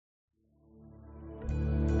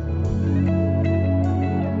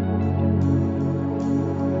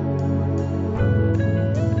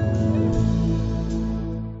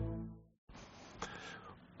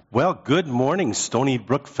Good morning, Stony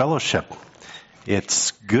Brook Fellowship. It's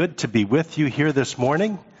good to be with you here this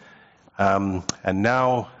morning. And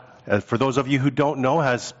now, for those of you who don't know,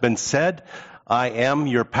 has been said, I am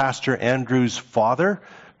your Pastor Andrew's father.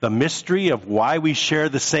 The mystery of why we share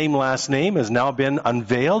the same last name has now been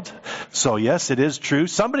unveiled. So yes, it is true.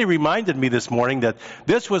 Somebody reminded me this morning that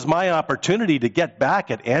this was my opportunity to get back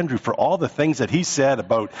at Andrew for all the things that he said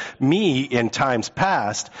about me in times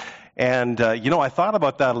past. And, I thought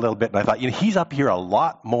about that a little bit, and I thought, he's up here a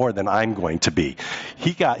lot more than I'm going to be.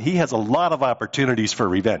 He has a lot of opportunities for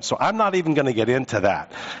revenge, so I'm not even going to get into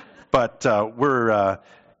that. But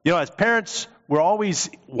as parents, we're always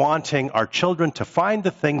wanting our children to find the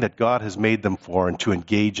thing that God has made them for and to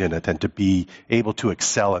engage in it and to be able to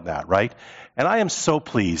excel in that, right? And I am so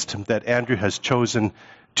pleased that Andrew has chosen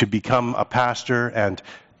to become a pastor and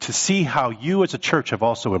to see how you as a church have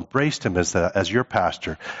also embraced him as your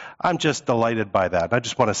pastor. I'm just delighted by that. And I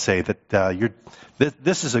just want to say that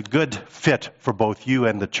this is a good fit for both you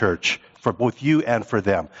and the church, for both you and for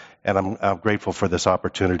them. And I'm grateful for this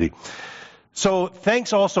opportunity. So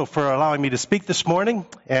thanks also for allowing me to speak this morning,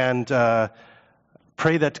 and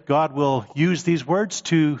pray that God will use these words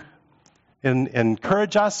to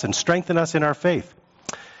encourage us and strengthen us in our faith.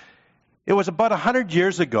 It was about 100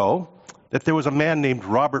 years ago that there was a man named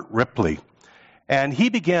Robert Ripley, and he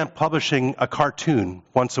began publishing a cartoon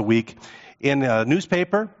once a week in a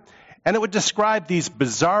newspaper, and it would describe these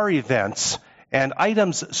bizarre events and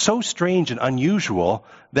items so strange and unusual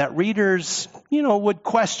that readers, would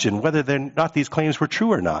question whether these claims were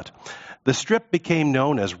true or not. The strip became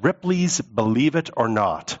known as Ripley's Believe It or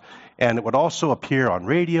Not, and it would also appear on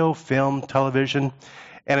radio, film, television.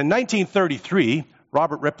 And in 1933,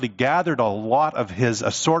 Robert Ripley gathered a lot of his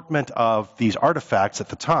assortment of these artifacts at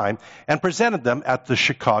the time and presented them at the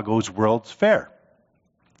Chicago's World's Fair.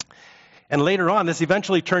 And later on, this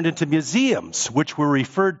eventually turned into museums, which were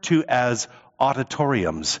referred to as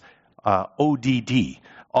auditoriums, ODD,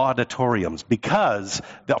 auditoriums, because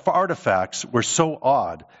the artifacts were so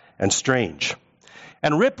odd and strange.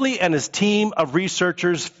 And Ripley and his team of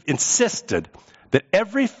researchers insisted that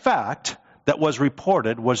every fact that was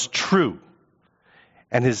reported was true.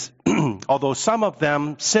 And although some of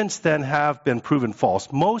them since then have been proven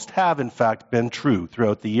false, most have in fact been true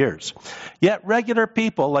throughout the years. Yet regular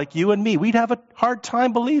people like you and me, we'd have a hard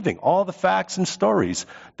time believing all the facts and stories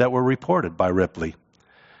that were reported by Ripley.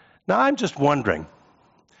 Now I'm just wondering,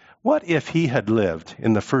 what if he had lived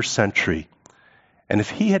in the first century, and if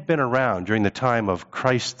he had been around during the time of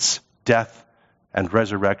Christ's death and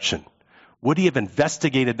resurrection? Would he have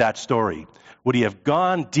investigated that story? Would he have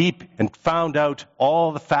gone deep and found out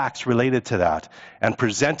all the facts related to that and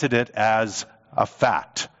presented it as a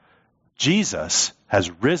fact? Jesus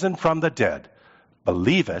has risen from the dead.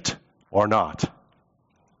 Believe it or not.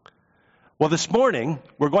 Well, this morning,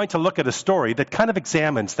 we're going to look at a story that kind of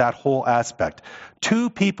examines that whole aspect.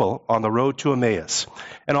 Two people on the road to Emmaus.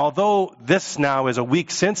 And although this now is a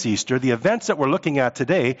week since Easter, the events that we're looking at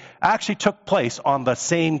today actually took place on the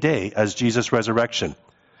same day as Jesus' resurrection.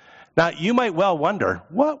 Now, you might well wonder,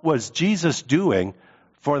 what was Jesus doing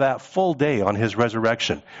for that full day on his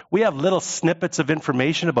resurrection? We have little snippets of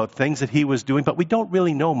information about things that he was doing, but we don't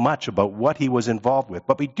really know much about what he was involved with.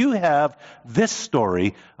 But we do have this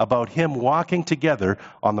story about him walking together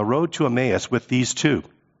on the road to Emmaus with these two.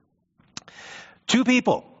 Two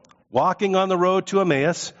people walking on the road to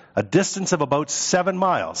Emmaus, a distance of about 7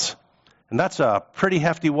 miles. And that's a pretty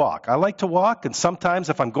hefty walk. I like to walk, and sometimes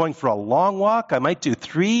if I'm going for a long walk, I might do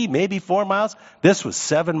 3, maybe 4 miles. This was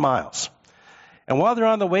 7 miles. And while they're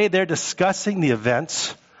on the way, they're discussing the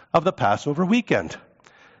events of the Passover weekend.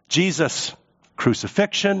 Jesus'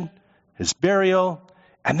 crucifixion, his burial,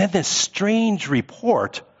 and then this strange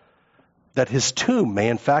report that his tomb may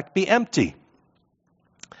in fact be empty.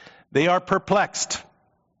 They are perplexed,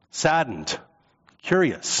 saddened,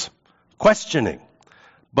 curious, questioning.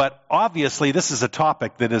 But obviously, this is a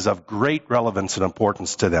topic that is of great relevance and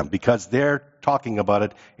importance to them because they're talking about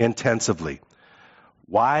it intensively.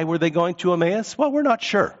 Why were they going to Emmaus? Well, we're not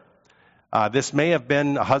sure. This may have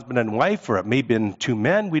been a husband and wife, or it may have been two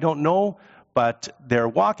men. We don't know. But they're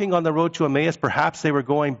walking on the road to Emmaus. Perhaps they were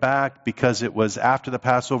going back because it was after the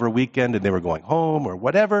Passover weekend and they were going home or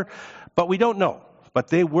whatever. But we don't know. But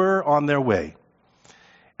they were on their way.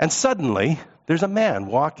 And suddenly, there's a man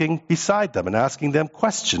walking beside them and asking them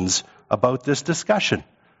questions about this discussion.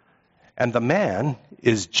 And the man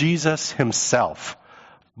is Jesus himself,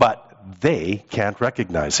 but they can't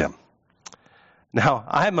recognize him. Now,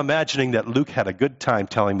 I'm imagining that Luke had a good time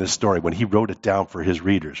telling this story when he wrote it down for his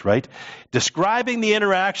readers, right? Describing the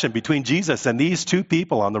interaction between Jesus and these two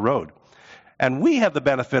people on the road. And we have the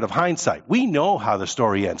benefit of hindsight. We know how the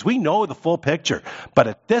story ends. We know the full picture. But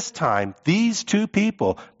at this time, these two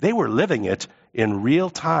people, they were living it in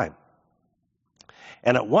real time.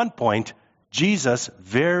 And at one point, Jesus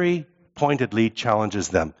very pointedly challenges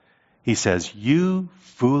them. He says, "You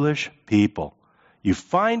foolish people, you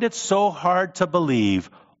find it so hard to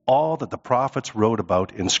believe all that the prophets wrote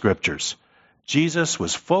about in scriptures." Jesus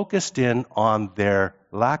was focused in on their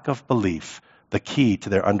lack of belief, the key to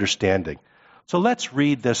their understanding. So let's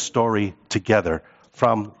read this story together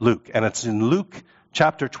from Luke. And it's in Luke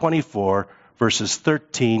chapter 24, verses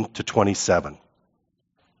 13 to 27.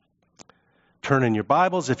 Turn in your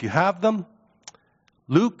Bibles if you have them.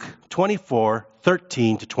 Luke 24,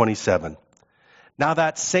 13 to 27. Now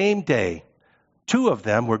that same day, two of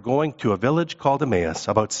them were going to a village called Emmaus,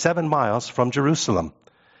 about 7 miles from Jerusalem.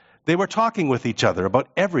 They were talking with each other about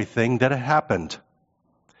everything that had happened.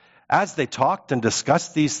 As they talked and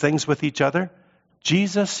discussed these things with each other,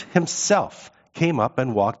 Jesus himself came up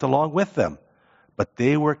and walked along with them, but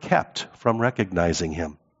they were kept from recognizing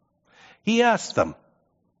him. He asked them,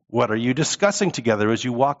 "What are you discussing together as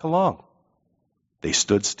you walk along?" They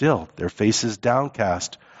stood still, their faces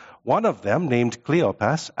downcast. One of them, named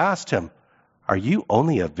Cleopas, asked him, "Are you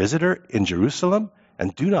only a visitor in Jerusalem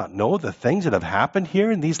and do not know the things that have happened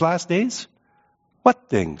here in these last days?" "What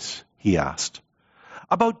things?" he asked.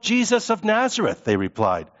 "About Jesus of Nazareth," they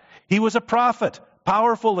replied. "He was a prophet,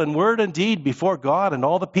 powerful in word and deed before God and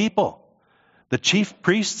all the people. The chief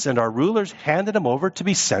priests and our rulers handed him over to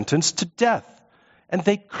be sentenced to death, and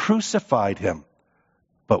they crucified him.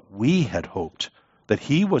 But we had hoped that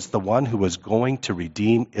he was the one who was going to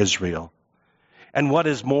redeem Israel. And what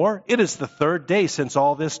is more, it is the third day since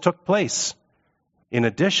all this took place. In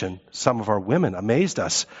addition, some of our women amazed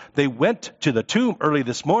us. They went to the tomb early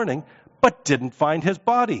this morning, but didn't find his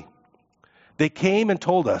body. They came and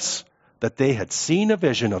told us that they had seen a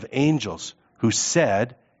vision of angels who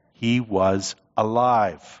said he was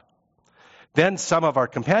alive. Then some of our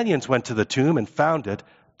companions went to the tomb and found it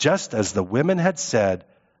just as the women had said,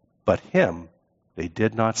 but him they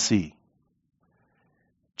did not see."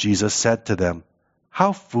 Jesus said to them,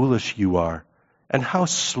 "How foolish you are, and how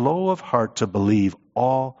slow of heart to believe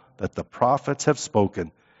all that the prophets have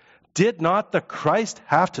spoken. Did not the Christ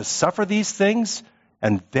have to suffer these things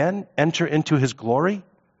and then enter into his glory?"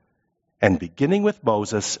 And beginning with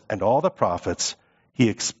Moses and all the prophets, he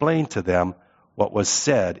explained to them what was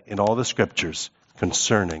said in all the scriptures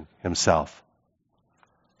concerning himself.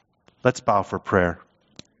 Let's bow for prayer.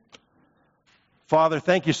 Father,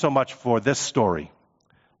 thank you so much for this story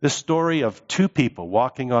of two people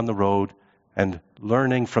walking on the road and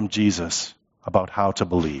learning from Jesus about how to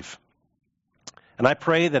believe. And I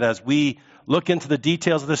pray that as we look into the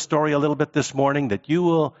details of this story a little bit this morning, that you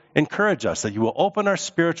will encourage us, that you will open our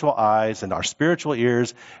spiritual eyes and our spiritual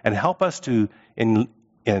ears and help us to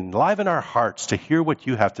enliven our hearts to hear what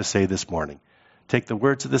you have to say this morning. Take the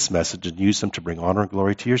words of this message and use them to bring honor and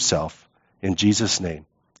glory to yourself. In Jesus' name,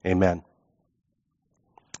 amen.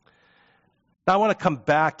 Now I want to come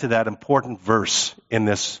back to that important verse in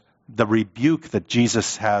this, the rebuke that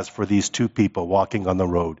Jesus has for these two people walking on the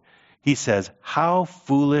road. He says, "How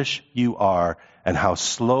foolish you are, and how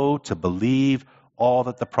slow to believe all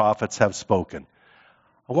that the prophets have spoken."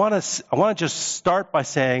 I want to just start by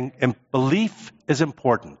saying belief is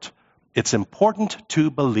important. It's important to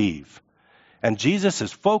believe. And Jesus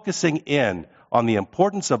is focusing in on the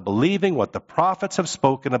importance of believing what the prophets have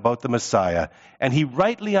spoken about the Messiah. And he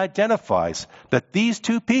rightly identifies that these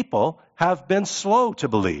two people have been slow to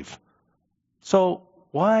believe. So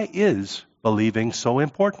why is believing so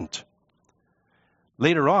important?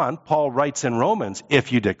 Later on, Paul writes in Romans,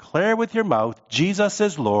 "If you declare with your mouth Jesus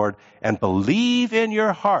is Lord and believe in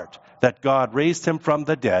your heart that God raised him from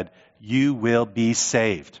the dead, you will be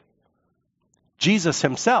saved." Jesus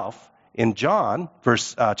himself, in John,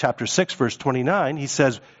 chapter 6, verse 29, he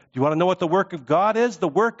says, "Do you want to know what the work of God is? The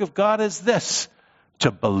work of God is this, to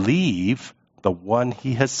believe the one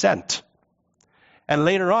he has sent." And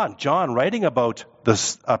later on, John, writing about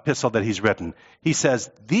this epistle that he's written, he says,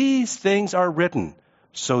 "These things are written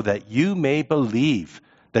so that you may believe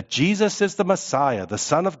that Jesus is the Messiah, the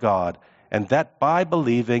Son of God, and that by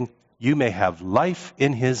believing you may have life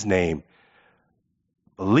in his name."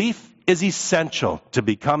 Belief is essential to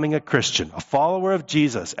becoming a Christian, a follower of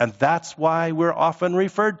Jesus, and that's why we're often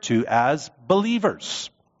referred to as believers.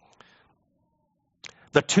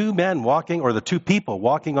 The two people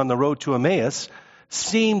walking on the road to Emmaus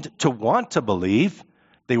seemed to want to believe.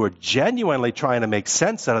 They were genuinely trying to make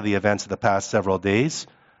sense out of the events of the past several days,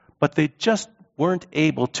 but they just weren't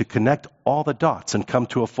able to connect all the dots and come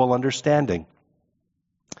to a full understanding.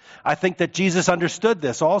 I think that Jesus understood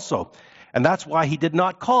this also. And that's why he did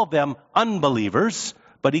not call them unbelievers,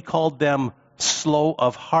 but he called them slow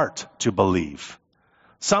of heart to believe.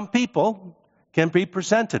 Some people can be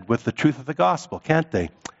presented with the truth of the gospel, can't they?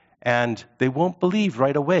 And they won't believe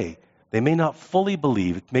right away. They may not fully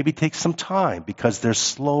believe. It maybe takes some time because they're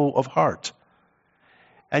slow of heart.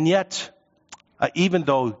 And yet, even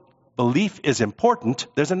though belief is important,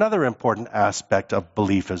 there's another important aspect of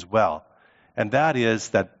belief as well. And that is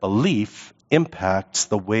that belief impacts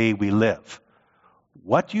the way we live.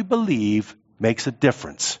 What you believe makes a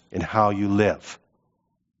difference in how you live.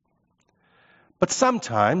 But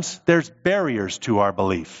sometimes there's barriers to our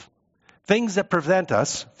belief. Things that prevent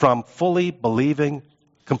us from fully believing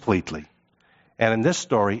completely. And in this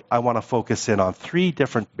story, I want to focus in on 3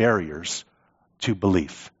 different barriers to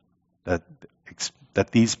belief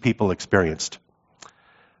that these people experienced.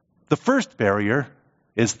 The first barrier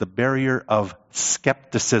is the barrier of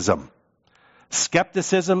skepticism.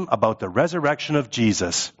 Skepticism about the resurrection of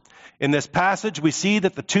Jesus. In this passage, we see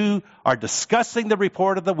that the two are discussing the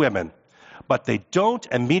report of the women, but they don't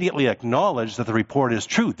immediately acknowledge that the report is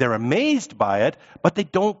true. They're amazed by it, but they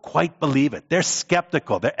don't quite believe it. They're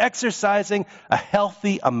skeptical. They're exercising a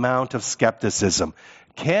healthy amount of skepticism.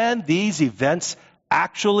 Can these events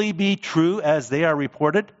actually be true as they are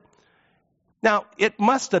reported? Now, it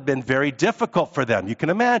must have been very difficult for them, you can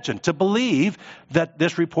imagine, to believe that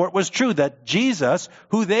this report was true, that Jesus,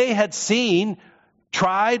 who they had seen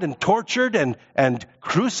tried and tortured and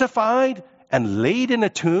crucified and laid in a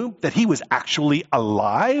tomb, that he was actually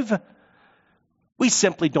alive. We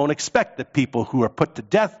simply don't expect that people who are put to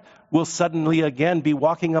death will suddenly again be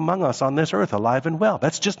walking among us on this earth alive and well.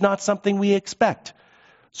 That's just not something we expect.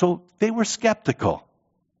 So they were skeptical.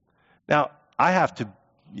 Now, I have to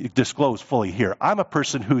disclose fully here. I'm a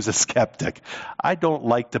person who's a skeptic. I don't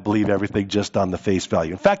like to believe everything just on the face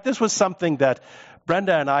value. In fact, this was something that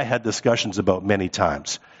Brenda and I had discussions about many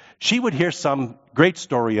times. She would hear some great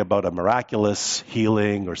story about a miraculous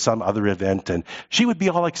healing or some other event, and she would be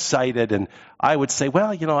all excited, and I would say,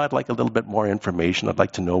 well, I'd like a little bit more information. I'd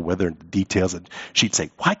like to know whether the details. And she'd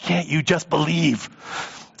say, why can't you just believe?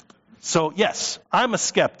 So, yes, I'm a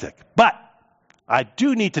skeptic, but I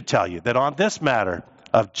do need to tell you that on this matter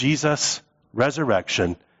of Jesus'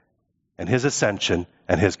 resurrection and his ascension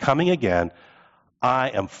and his coming again, I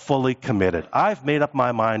am fully committed. I've made up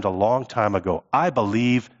my mind a long time ago. I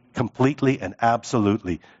believe completely and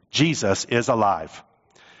absolutely Jesus is alive.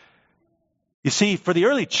 You see, for the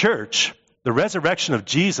early church, the resurrection of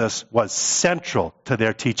Jesus was central to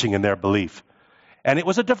their teaching and their belief. And it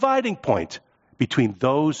was a dividing point between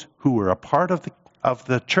those who were a part of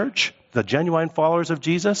the church, the genuine followers of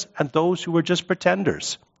Jesus, and those who were just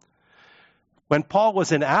pretenders. When Paul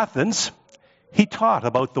was in Athens, he taught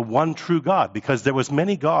about the one true God because there was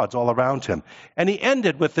many gods all around him. And he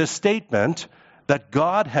ended with this statement that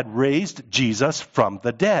God had raised Jesus from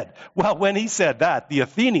the dead. Well, when he said that, the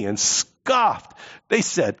Athenians scoffed. They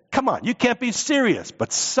said, come on, you can't be serious.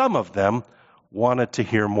 But some of them wanted to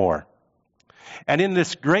hear more. And in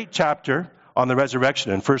this great chapter on the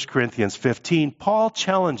resurrection in 1 Corinthians 15, Paul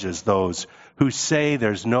challenges those who say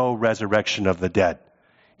there's no resurrection of the dead.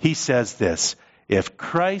 He says this, if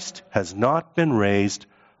Christ has not been raised,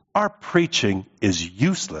 our preaching is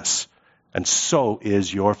useless, and so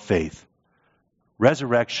is your faith.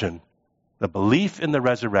 Resurrection, the belief in the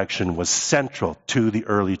resurrection was central to the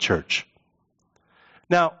early church.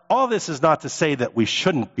 Now, all this is not to say that we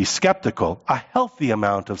shouldn't be skeptical. A healthy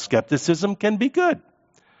amount of skepticism can be good.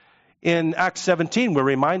 In Acts 17, we're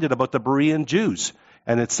reminded about the Berean Jews,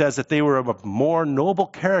 and it says that they were of a more noble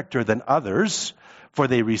character than others, for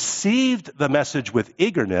they received the message with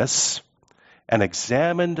eagerness and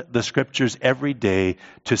examined the scriptures every day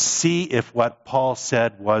to see if what Paul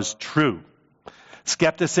said was true.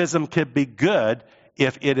 Skepticism can be good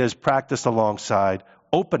if it is practiced alongside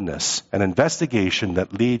openness and investigation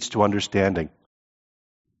that leads to understanding.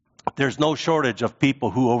 There's no shortage of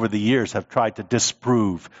people who over the years have tried to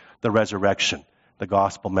disprove the resurrection, the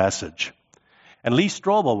gospel message. And Lee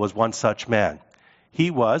Strobel was one such man.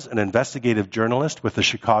 He was an investigative journalist with the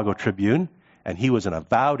Chicago Tribune, and he was an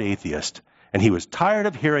avowed atheist. And he was tired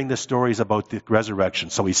of hearing the stories about the resurrection.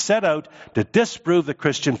 So he set out to disprove the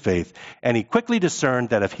Christian faith. And he quickly discerned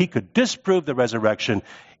that if he could disprove the resurrection,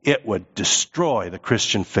 it would destroy the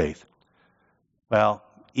Christian faith. Well,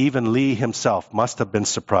 even Lee himself must have been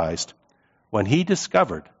surprised when he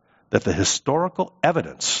discovered that the historical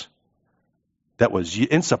evidence that was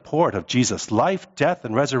in support of Jesus' life, death,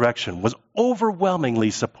 and resurrection was overwhelmingly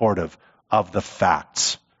supportive of the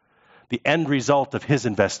facts. The end result of his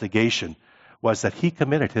investigation was that he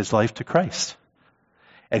committed his life to Christ.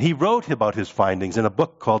 And he wrote about his findings in a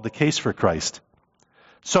book called The Case for Christ.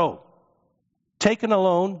 So, taken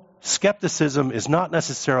alone, skepticism is not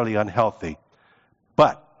necessarily unhealthy,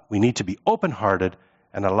 but we need to be open-hearted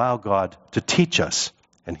and allow God to teach us,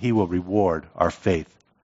 and he will reward our faith.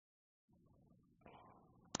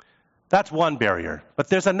 That's one barrier, but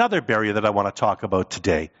there's another barrier that I want to talk about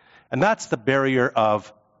today, and that's the barrier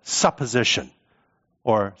of supposition,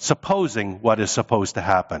 or supposing what is supposed to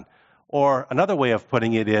happen. Or another way of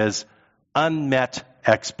putting it is unmet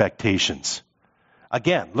expectations.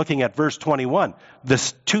 Again, looking at verse 21,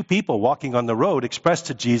 the two people walking on the road expressed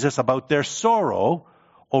to Jesus about their sorrow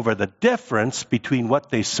over the difference between what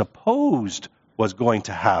they supposed was going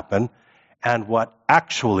to happen and what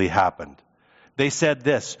actually happened. They said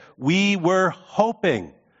this, "We were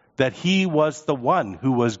hoping that he was the one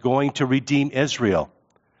who was going to redeem Israel."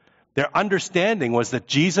 Their understanding was that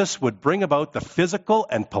Jesus would bring about the physical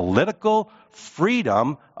and political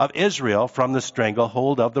freedom of Israel from the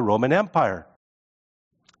stranglehold of the Roman Empire.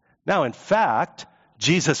 Now, in fact,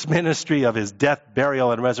 Jesus' ministry of his death,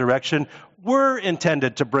 burial, and resurrection were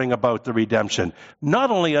intended to bring about the redemption, not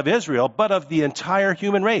only of Israel, but of the entire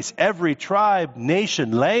human race, every tribe,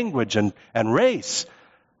 nation, language, and race.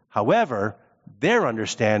 However, their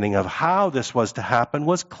understanding of how this was to happen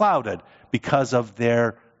was clouded because of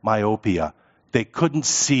their myopia. They couldn't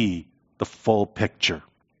see the full picture.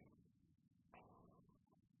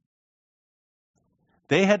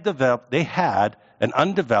 They had an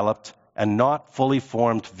undeveloped and not fully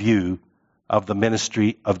formed view of the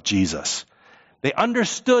ministry of Jesus. They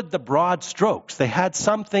understood the broad strokes. They had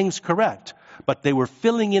some things correct, but they were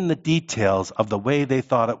filling in the details of the way they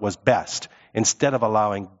thought it was best, instead of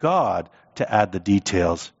allowing God to add the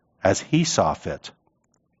details as he saw fit.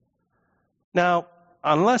 Now,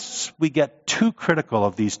 unless we get too critical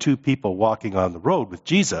of these two people walking on the road with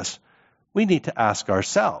Jesus, we need to ask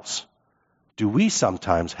ourselves, do we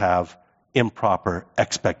sometimes have improper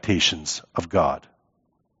expectations of God?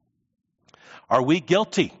 Are we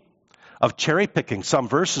guilty of cherry-picking some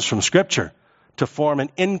verses from Scripture to form an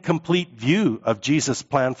incomplete view of Jesus'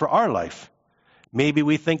 plan for our life? Maybe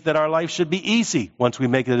we think that our life should be easy once we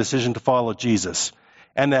make the decision to follow Jesus,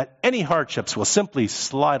 and that any hardships will simply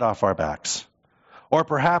slide off our backs. Or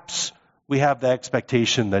perhaps we have the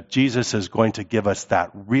expectation that Jesus is going to give us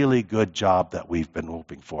that really good job that we've been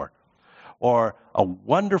hoping for, or a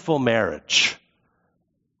wonderful marriage,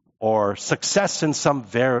 or success in some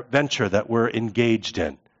venture that we're engaged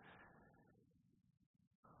in.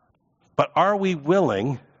 But are we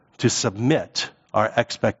willing to submit our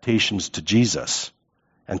expectations to Jesus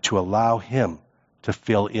and to allow him to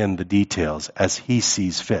fill in the details as he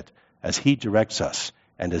sees fit, as he directs us,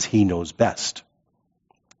 and as he knows best?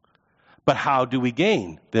 But how do we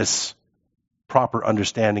gain this proper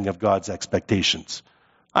understanding of God's expectations?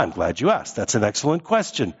 I'm glad you asked. That's an excellent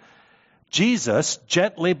question. Jesus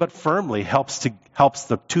gently but firmly helps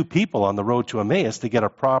the two people on the road to Emmaus to get a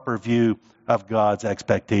proper view of God's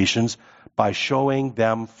expectations by showing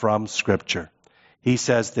them from Scripture. He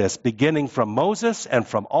says this, beginning from Moses and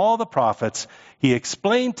from all the prophets, he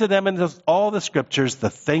explained to them in all the Scriptures the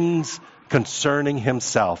things concerning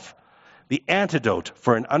himself. The antidote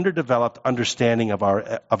for an underdeveloped understanding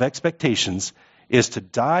of expectations is to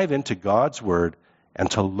dive into God's Word and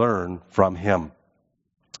to learn from him.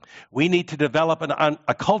 We need to develop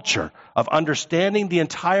a culture of understanding the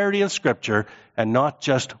entirety of Scripture and not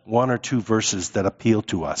just one or two verses that appeal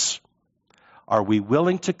to us. Are we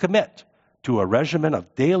willing to commit to a regimen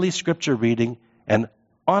of daily Scripture reading and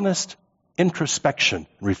honest introspection,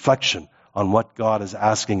 reflection on what God is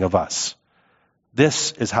asking of us?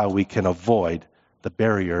 This is how we can avoid the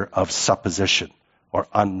barrier of supposition or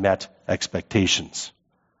unmet expectations.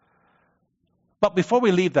 But before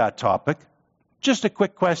we leave that topic, just a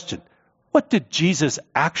quick question. What did Jesus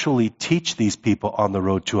actually teach these people on the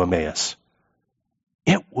road to Emmaus?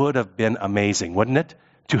 It would have been amazing, wouldn't it,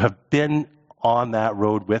 to have been on that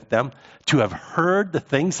road with them, to have heard the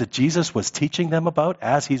things that Jesus was teaching them about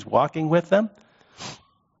as he's walking with them?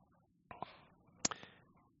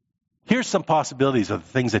 Here's some possibilities of the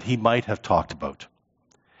things that he might have talked about.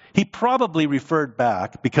 He probably referred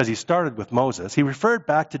back, because he started with Moses, he referred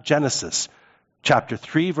back to Genesis chapter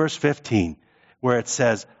 3, verse 15, where it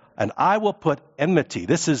says, and I will put enmity.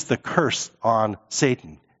 This is the curse on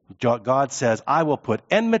Satan. God says, I will put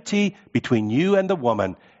enmity between you and the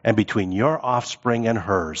woman, and between your offspring and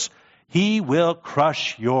hers. He will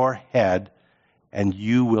crush your head, and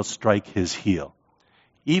you will strike his heel.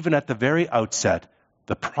 Even at the very outset,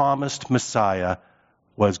 the promised Messiah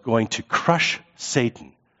was going to crush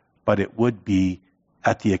Satan, but it would be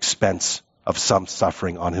at the expense of some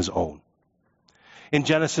suffering on his own. In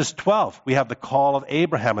Genesis 12, we have the call of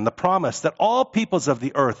Abraham and the promise that all peoples of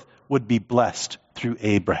the earth would be blessed through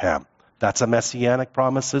Abraham. That's a messianic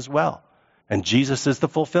promise as well. And Jesus is the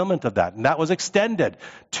fulfillment of that. And that was extended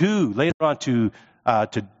later on to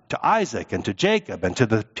Isaac and to Jacob and to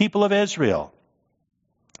the people of Israel.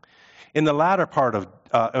 In the latter part of,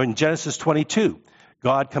 in Genesis 22,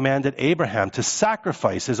 God commanded Abraham to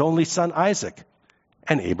sacrifice his only son Isaac,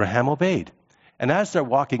 and Abraham obeyed. And as they're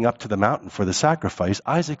walking up to the mountain for the sacrifice,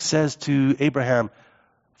 Isaac says to Abraham,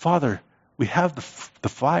 "Father, we have the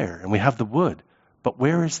fire and we have the wood, but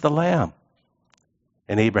where is the lamb?"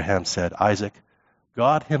 And Abraham said, "Isaac,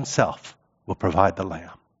 God himself will provide the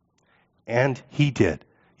lamb." And he did.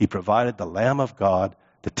 He provided the Lamb of God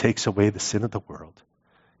that takes away the sin of the world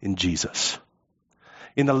in Jesus.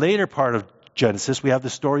 In the later part of Genesis, we have the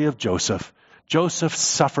story of Joseph. Joseph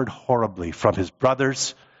suffered horribly from his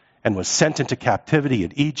brothers and was sent into captivity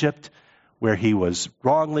in Egypt, where he was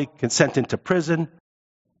wrongly sent into prison.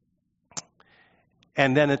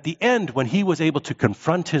 And then at the end, when he was able to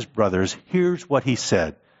confront his brothers, here's what he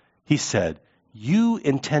said. He said, "You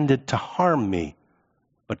intended to harm me,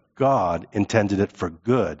 but God intended it for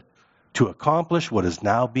good, to accomplish what is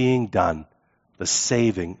now being done, the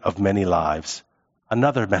saving of many lives."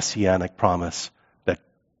 Another messianic promise that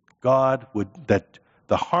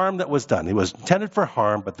the harm that was done, it was intended for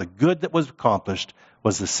harm, but the good that was accomplished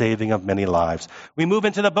was the saving of many lives. We move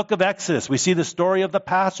into the book of Exodus. We see the story of the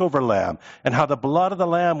Passover lamb and how the blood of the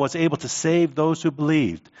lamb was able to save those who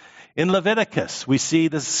believed. In Leviticus, we see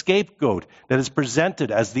the scapegoat that is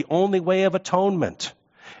presented as the only way of atonement.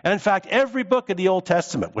 And in fact, every book in the Old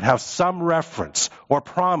Testament would have some reference or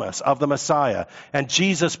promise of the Messiah. And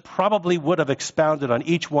Jesus probably would have expounded on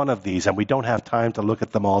each one of these, and we don't have time to look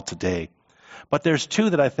at them all today. But there's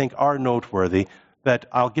two that I think are noteworthy that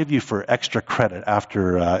I'll give you for extra credit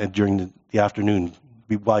during the afternoon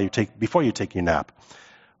before you take your nap.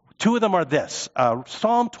 Two of them are this.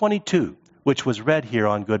 Psalm 22, which was read here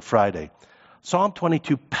on Good Friday. Psalm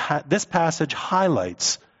 22, this passage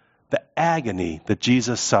highlights the agony that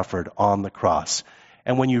Jesus suffered on the cross.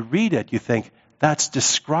 And when you read it, you think that's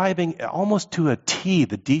describing almost to a T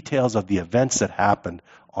the details of the events that happened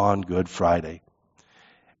on Good Friday.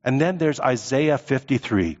 And then there's Isaiah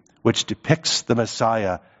 53, which depicts the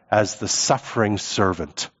Messiah as the suffering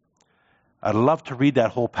servant. I'd love to read that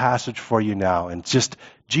whole passage for you now. And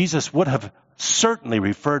Jesus would have certainly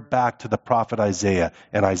referred back to the prophet Isaiah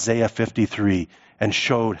in Isaiah 53 and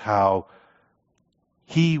showed how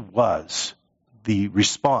he was the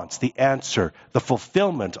response, the answer, the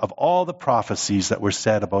fulfillment of all the prophecies that were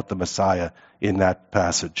said about the Messiah in that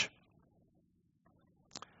passage.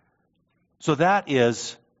 So that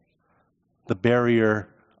is the barrier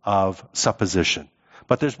of supposition.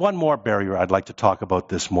 But there's one more barrier I'd like to talk about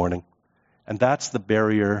this morning, and that's the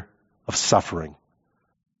barrier of suffering.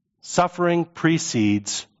 Suffering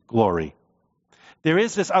precedes glory. There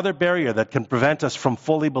is this other barrier that can prevent us from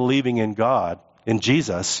fully believing in God, in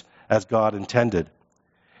Jesus, as God intended.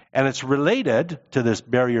 And it's related to this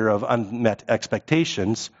barrier of unmet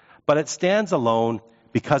expectations, but it stands alone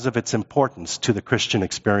because of its importance to the Christian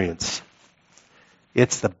experience.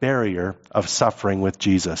 It's the barrier of suffering with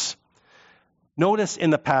Jesus. Notice in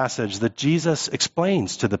the passage that Jesus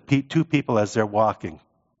explains to the two people as they're walking,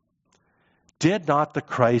 "Did not the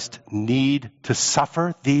Christ need to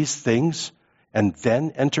suffer these things and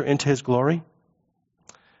then enter into his glory?"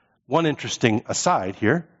 One interesting aside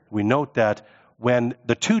here, we note that when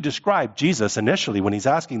the two describe Jesus initially, when he's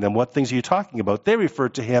asking them, "What things are you talking about?" they refer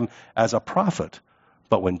to him as a prophet.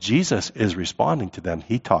 But when Jesus is responding to them,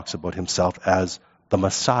 he talks about himself as the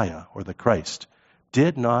Messiah or the Christ.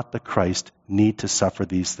 Did not the Christ need to suffer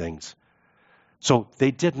these things? So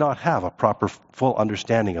they did not have a proper, full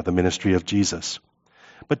understanding of the ministry of Jesus.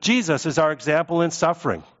 But Jesus is our example in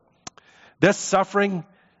suffering. This suffering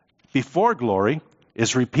before glory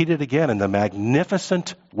is repeated again in the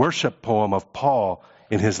magnificent worship poem of Paul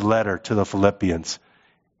in his letter to the Philippians.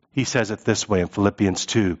 He says it this way in Philippians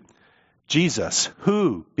 2. "Jesus,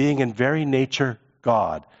 who, being in very nature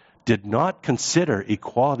God, did not consider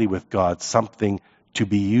equality with God something to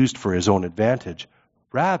be used for his own advantage.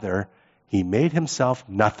 Rather, he made himself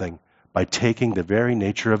nothing by taking the very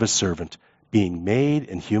nature of a servant, being made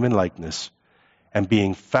in human likeness, and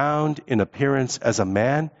being found in appearance as a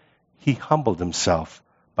man, he humbled himself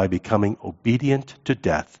by becoming obedient to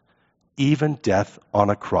death, even death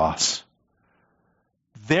on a cross.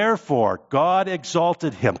 Therefore, God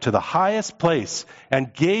exalted him to the highest place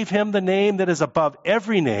and gave him the name that is above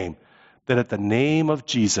every name, that at the name of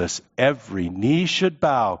Jesus, every knee should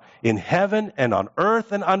bow in heaven and on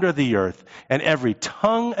earth and under the earth, and every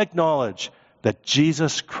tongue acknowledge that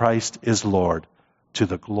Jesus Christ is Lord, to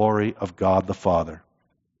the glory of God the Father.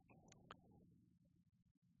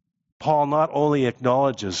 Paul not only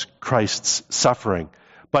acknowledges Christ's suffering,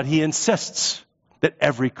 but he insists that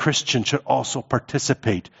every Christian should also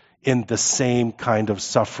participate in the same kind of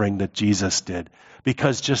suffering that Jesus did.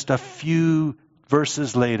 Because just a few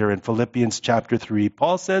verses later in Philippians chapter 3,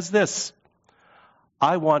 Paul says this,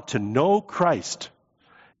 I want to know Christ.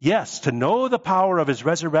 Yes, to know the power of his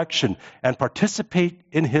resurrection and participate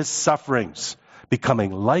in his sufferings,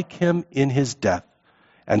 becoming like him in his death,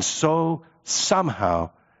 and so somehow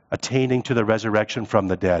attaining to the resurrection from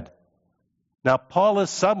the dead. Now, Paul is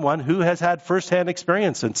someone who has had firsthand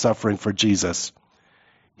experience in suffering for Jesus.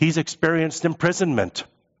 He's experienced imprisonment,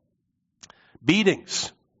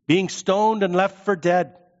 beatings, being stoned and left for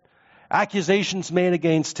dead, accusations made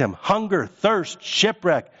against him, hunger, thirst,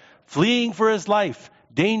 shipwreck, fleeing for his life,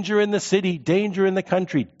 danger in the city, danger in the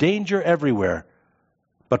country, danger everywhere.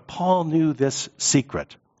 But Paul knew this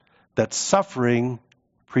secret, that suffering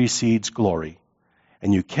precedes glory.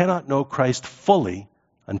 And you cannot know Christ fully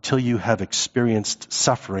until you have experienced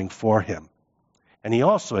suffering for him. And he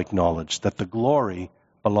also acknowledged that the glory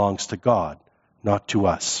belongs to God, not to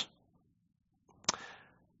us.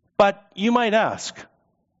 But you might ask,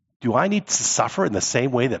 do I need to suffer in the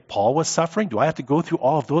same way that Paul was suffering? Do I have to go through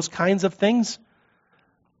all of those kinds of things?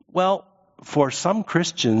 Well, for some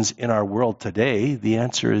Christians in our world today, the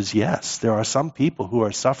answer is yes. There are some people who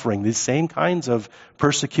are suffering these same kinds of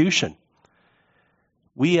persecution.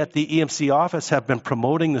 We at the EMC office have been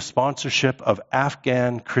promoting the sponsorship of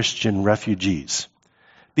Afghan Christian refugees.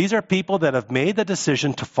 These are people that have made the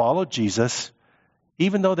decision to follow Jesus,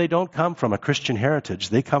 even though they don't come from a Christian heritage.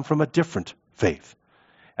 They come from a different faith.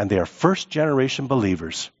 And they are first-generation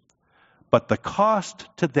believers. But the cost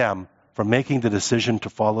to them for making the decision to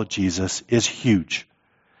follow Jesus is huge.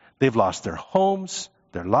 They've lost their homes,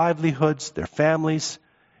 their livelihoods, their families,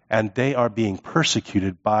 and they are being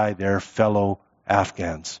persecuted by their fellow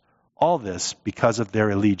Afghans. All this because of their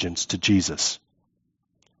allegiance to Jesus.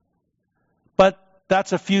 But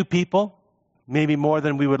that's a few people, maybe more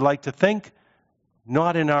than we would like to think,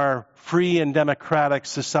 not in our free and democratic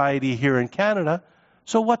society here in Canada.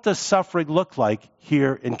 So what does suffering look like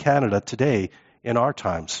here in Canada today in our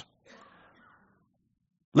times?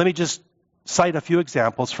 Let me just cite a few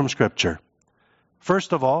examples from Scripture.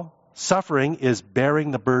 First of all, suffering is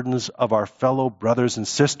bearing the burdens of our fellow brothers and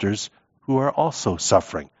sisters who are also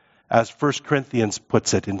suffering. As 1 Corinthians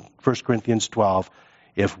puts it in 1 Corinthians 12,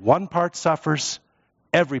 if one part suffers,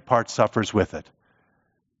 every part suffers with it.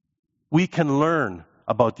 We can learn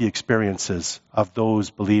about the experiences of those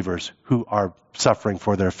believers who are suffering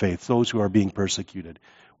for their faith, those who are being persecuted.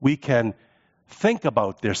 We can think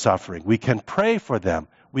about their suffering. We can pray for them.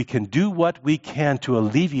 We can do what we can to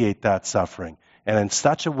alleviate that suffering. And in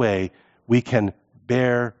such a way, we can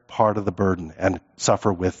bear part of the burden and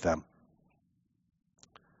suffer with them.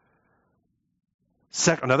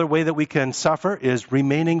 Another way that we can suffer is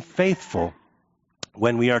remaining faithful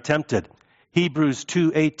when we are tempted. Hebrews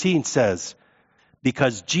 2:18 says,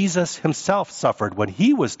 because Jesus himself suffered when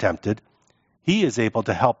he was tempted, he is able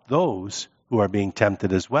to help those who are being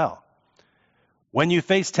tempted as well. When you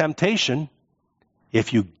face temptation,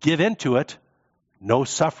 if you give into it, no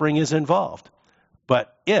suffering is involved.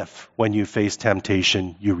 But if, when you face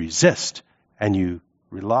temptation, you resist and you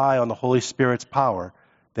rely on the Holy Spirit's power,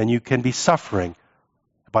 then you can be suffering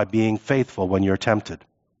by being faithful when you're tempted.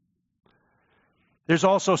 There's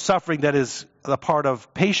also suffering that is a part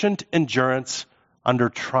of patient endurance under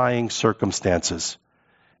trying circumstances.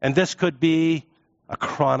 And this could be a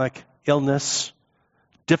chronic illness,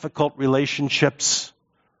 difficult relationships,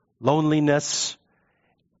 loneliness,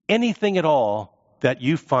 anything at all that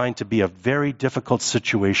you find to be a very difficult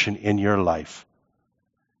situation in your life.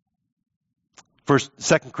 2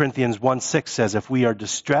 Corinthians 1:6 says, if we are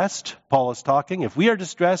distressed, Paul is talking, if we are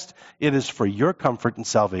distressed, it is for your comfort and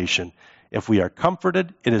salvation. If we are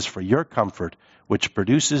comforted, it is for your comfort, which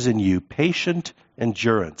produces in you patient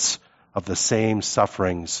endurance of the same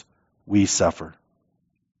sufferings we suffer.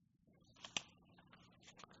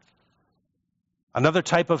 Another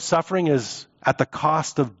type of suffering is at the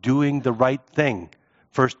cost of doing the right thing.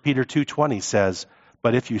 1 Peter 2:20 says,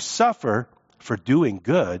 but if you suffer for doing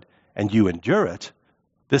good and you endure it,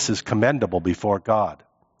 this is commendable before God.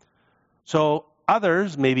 So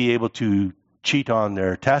others may be able to cheat on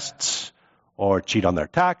their tests or cheat on their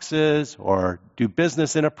taxes or do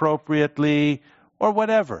business inappropriately or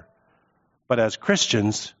whatever. But as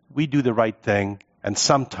Christians, we do the right thing and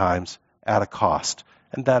sometimes at a cost.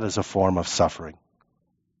 And that is a form of suffering.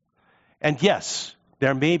 And yes,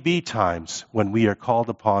 there may be times when we are called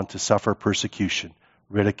upon to suffer persecution,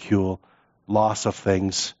 ridicule, loss of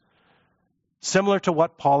things, similar to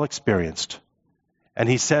what Paul experienced. And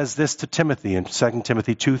he says this to Timothy in 2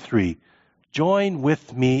 Timothy 2:3, join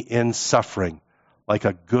with me in suffering like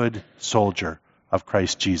a good soldier of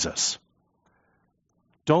Christ Jesus.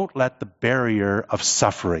 Don't let the barrier of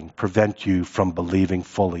suffering prevent you from believing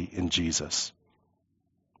fully in Jesus.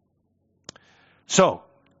 So,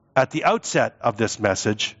 at the outset of this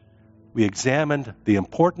message, we examined the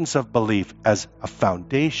importance of belief as a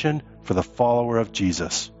foundation for the follower of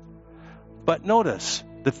Jesus. But notice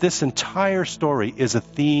that this entire story is a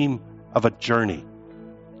theme of a journey.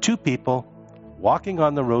 Two people walking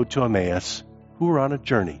on the road to Emmaus who were on a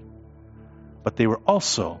journey, but they were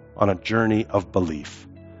also on a journey of belief.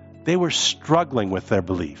 They were struggling with their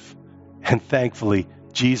belief, and thankfully,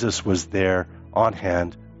 Jesus was there on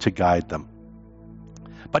hand to guide them.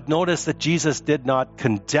 But notice that Jesus did not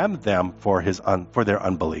condemn them for their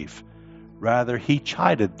unbelief. Rather, he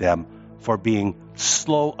chided them for being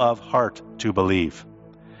slow of heart to believe.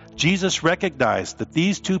 Jesus recognized that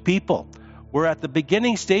these two people were at the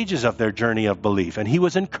beginning stages of their journey of belief, and he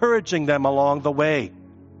was encouraging them along the way.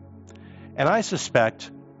 And I suspect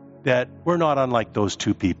that we're not unlike those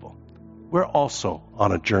two people. We're also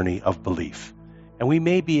on a journey of belief, and we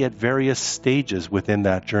may be at various stages within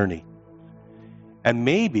that journey. And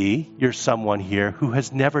maybe you're someone here who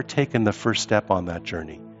has never taken the first step on that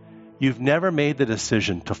journey. You've never made the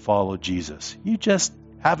decision to follow Jesus. You just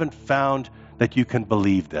haven't found that you can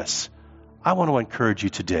believe this. I want to encourage you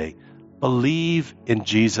today. Believe in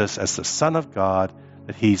Jesus as the Son of God,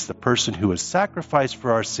 that he's the person who was sacrificed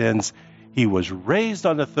for our sins. He was raised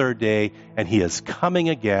on the third day, and he is coming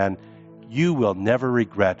again. You will never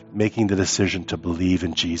regret making the decision to believe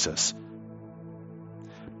in Jesus.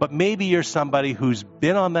 But maybe you're somebody who's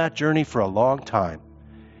been on that journey for a long time,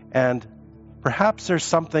 and perhaps there's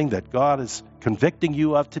something that God is convicting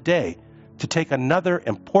you of today to take another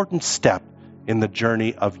important step in the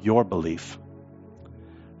journey of your belief.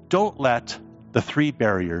 Don't let the three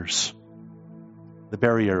barriers, the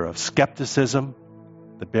barrier of skepticism,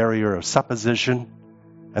 the barrier of supposition,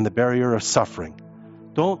 and the barrier of suffering,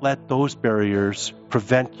 don't let those barriers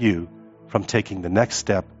prevent you from taking the next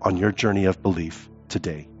step on your journey of belief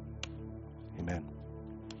today. Amen.